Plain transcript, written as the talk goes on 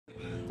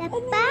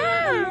Papa!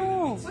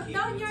 Put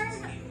down your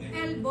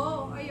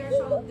elbow or your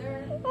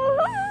shoulder.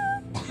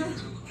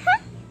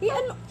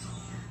 Ano?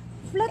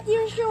 Flat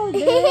your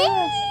shoulder.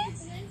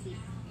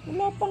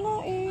 Wala pa nga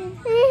eh.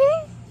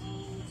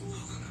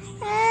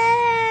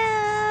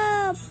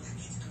 Help!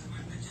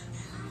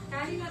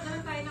 Kali,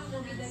 nagano tayo ng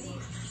movie, dali.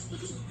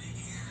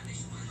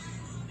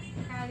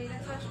 Kali,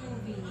 let's watch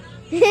movie.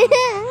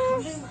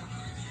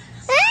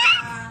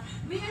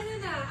 May ano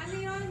na, ano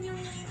yun,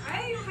 yung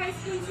high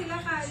school sila,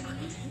 Kali.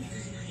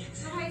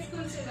 Yung high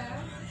school sila.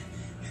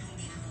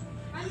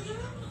 Ano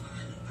yun?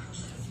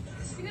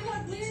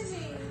 Pinanood mo yun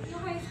eh.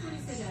 Yung high school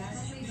sila,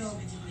 na may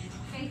dog.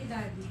 Kay ni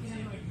Daddy,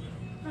 pinanood mo.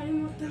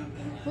 Kalimutan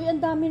ko. Uy, ang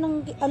dami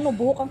ng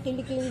buhok ang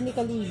kilikili ni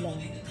Kalila.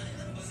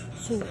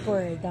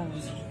 Super dami.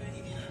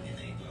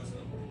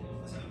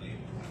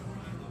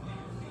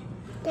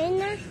 Okay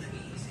na.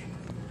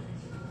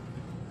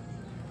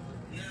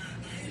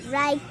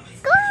 Right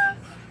go!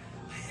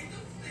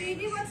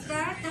 Baby, what's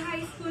that? The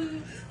high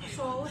school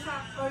show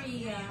sa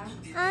Korea?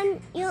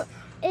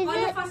 Is All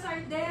it? of Us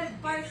Are Dead,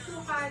 part 2,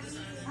 Kali.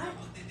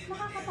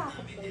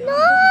 Nakakatakot ba yun? No!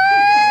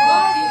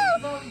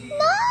 Zombie.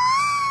 No!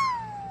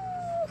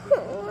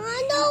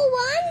 I don't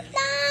want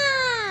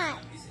that!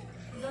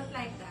 You don't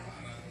like that?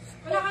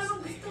 Wala ka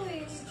namang gusto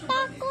eh.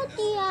 Takot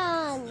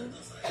yan.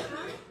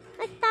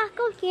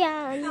 Takot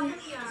yan. Takot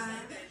yan.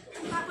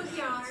 Takot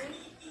yan.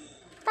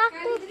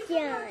 Takot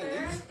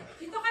yan.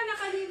 Dito ka na,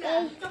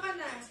 Kalila. Dito ka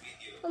na.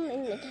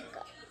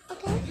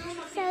 Okay,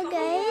 so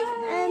guys,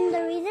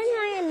 the reason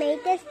why I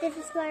made this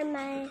is for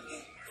my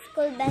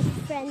school best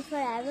friend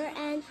forever,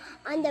 and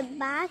on the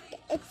back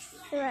it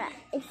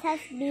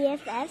says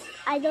BFF.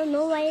 I don't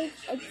know why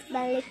it's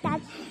spelled like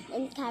that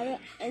in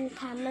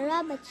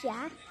camera, but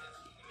yeah.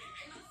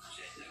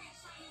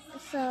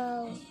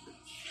 So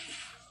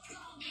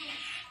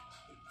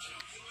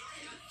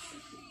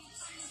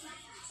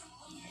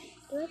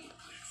look.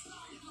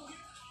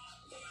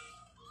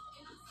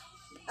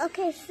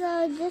 Okay,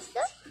 so this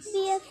is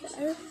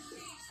BFF,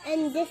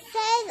 and this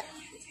says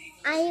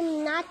I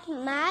am not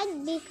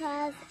mad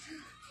because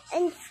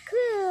in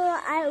school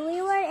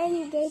we were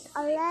in grade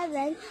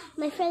 11.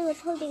 My friend was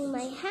holding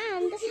my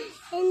hand,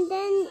 and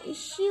then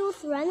she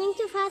was running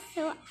too fast,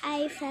 so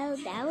I fell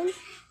down.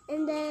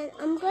 And then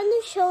I'm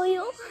gonna show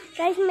you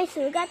guys my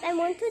sugat. I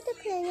went to the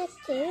clinic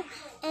too,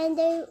 and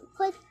they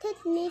put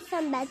me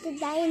some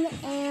betadine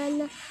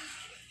and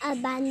a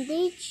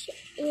bandage,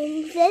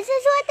 and this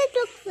is what it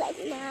looks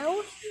like now.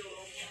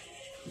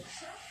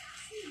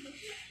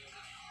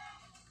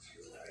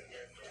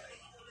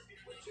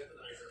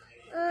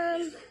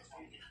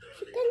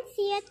 You can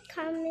see it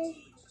comment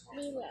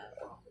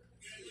below.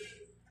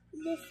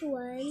 This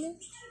one.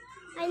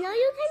 I know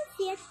you can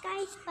see it,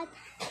 guys, but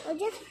I'll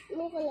just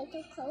move a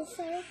little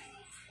closer.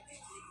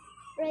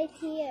 Right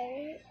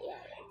here.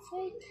 Yeah, it's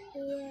right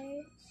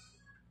here.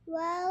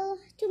 Well,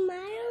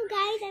 tomorrow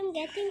guys I'm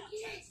getting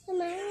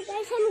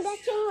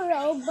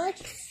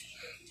Robux.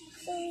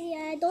 So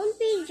yeah, don't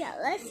be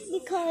jealous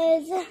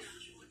because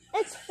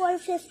it's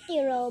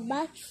 450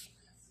 Robux.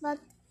 But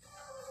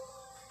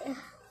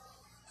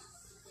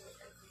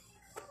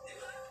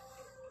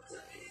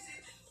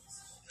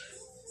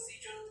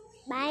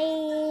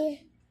bye.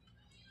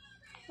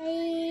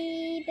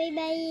 Bye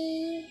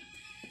bye.